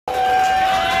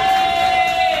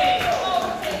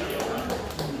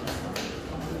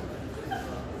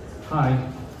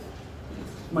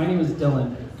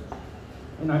Dylan,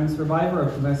 and I'm a survivor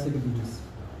of domestic abuse.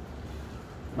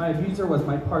 My abuser was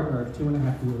my partner of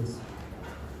 2.5 years.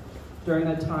 During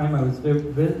that time, I was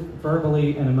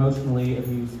verbally and emotionally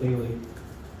abused daily.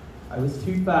 I was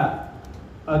too fat,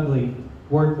 ugly,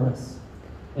 worthless,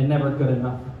 and never good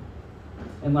enough.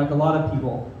 And like a lot of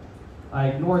people, I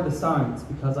ignored the signs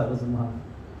because I was in love.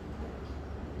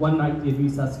 One night, the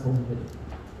abuse escalated.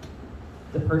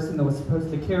 The person that was supposed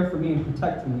to care for me and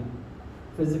protect me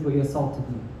physically assaulted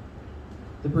me.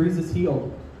 The bruises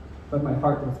healed, but my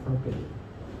heart was broken.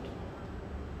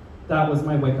 That was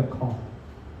my wake-up call.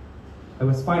 I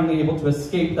was finally able to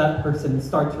escape that person and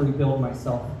start to rebuild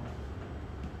myself.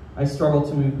 I struggle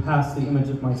to move past the image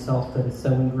of myself that is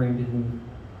so ingrained in me,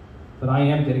 but I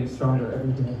am getting stronger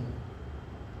every day.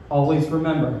 Always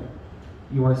remember,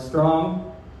 you are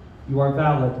strong, you are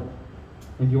valid,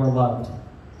 and you are loved.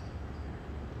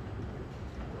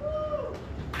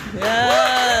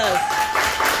 Yes!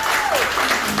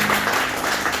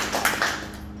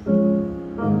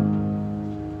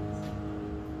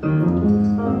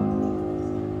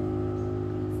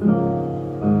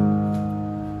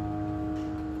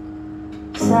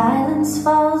 Silence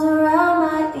falls around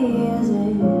my ears.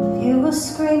 If you were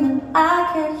screaming,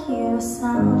 I can't hear a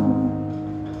sound.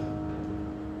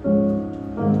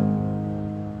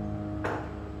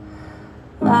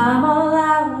 I'm all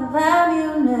out of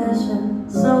ammunition,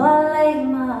 so I lay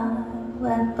my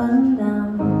weapon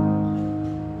down.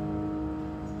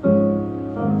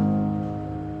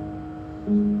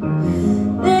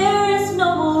 There is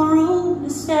no more room to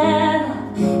stand.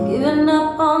 I've given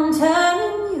up on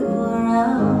turning you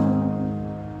around.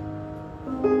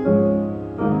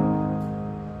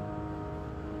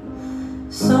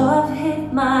 So I've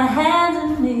hit my hands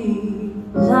and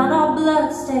knees on our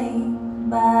blood-stained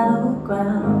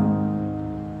battleground.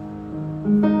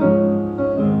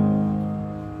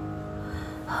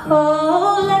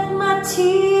 Oh, let my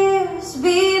tears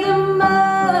be the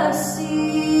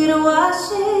mercy to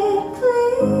wash it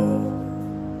clean.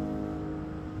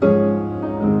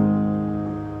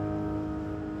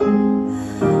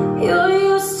 You're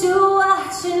used to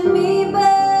watching me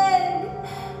beg,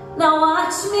 now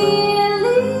watch me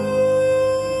leave.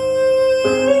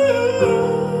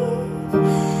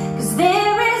 'Cause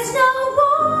there is no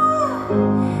war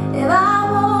if I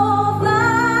won't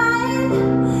fight.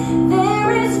 There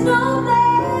is no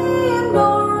blame, no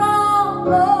wrong,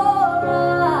 no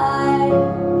right.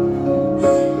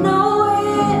 No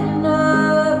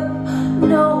winner,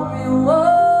 no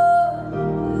reward,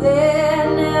 there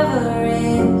never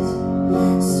is.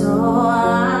 So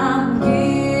I'm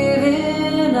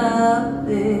giving up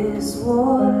this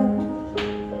war.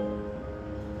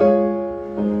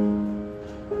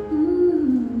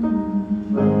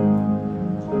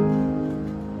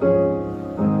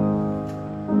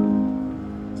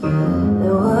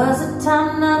 There was a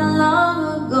time not long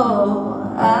ago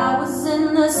I was in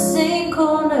the same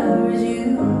corner as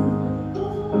you.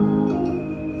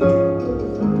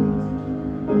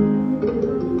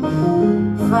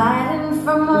 Fighting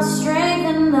from our strength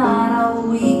and not our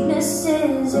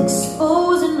weaknesses,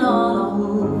 exposing all our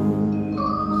wounds.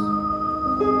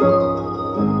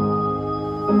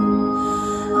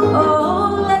 Oh,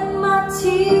 let my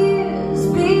tears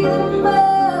be the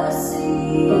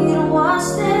mercy to wash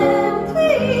them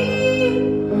clean.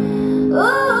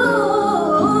 Oh,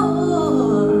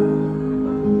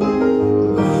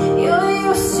 you're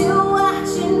used to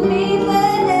watching me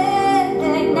beg,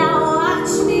 now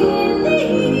watch me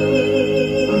leave.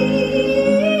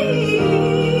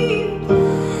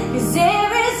 'Cause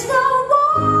there is no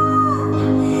war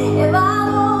if I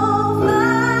won't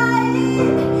fight.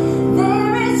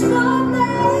 There is no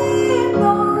blame,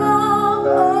 no wrong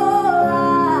or right.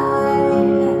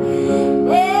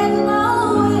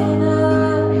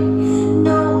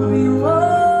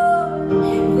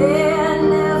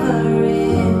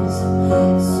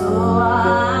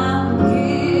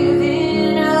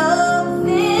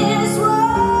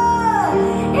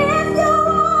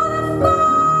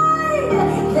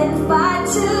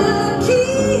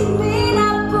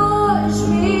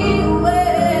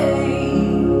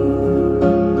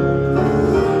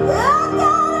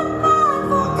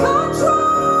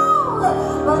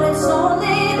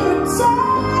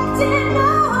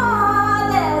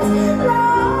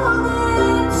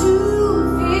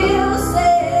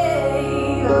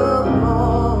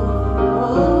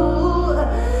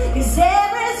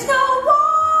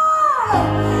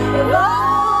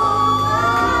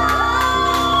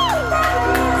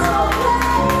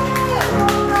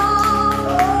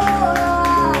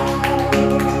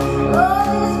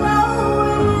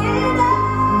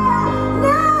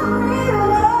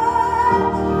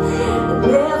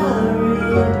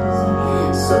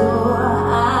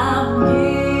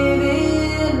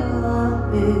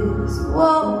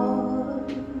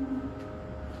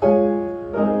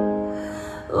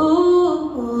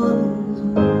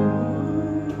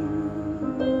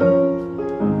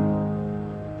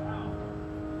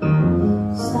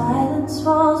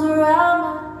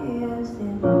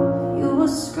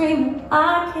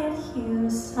 I could hear a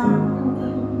sound.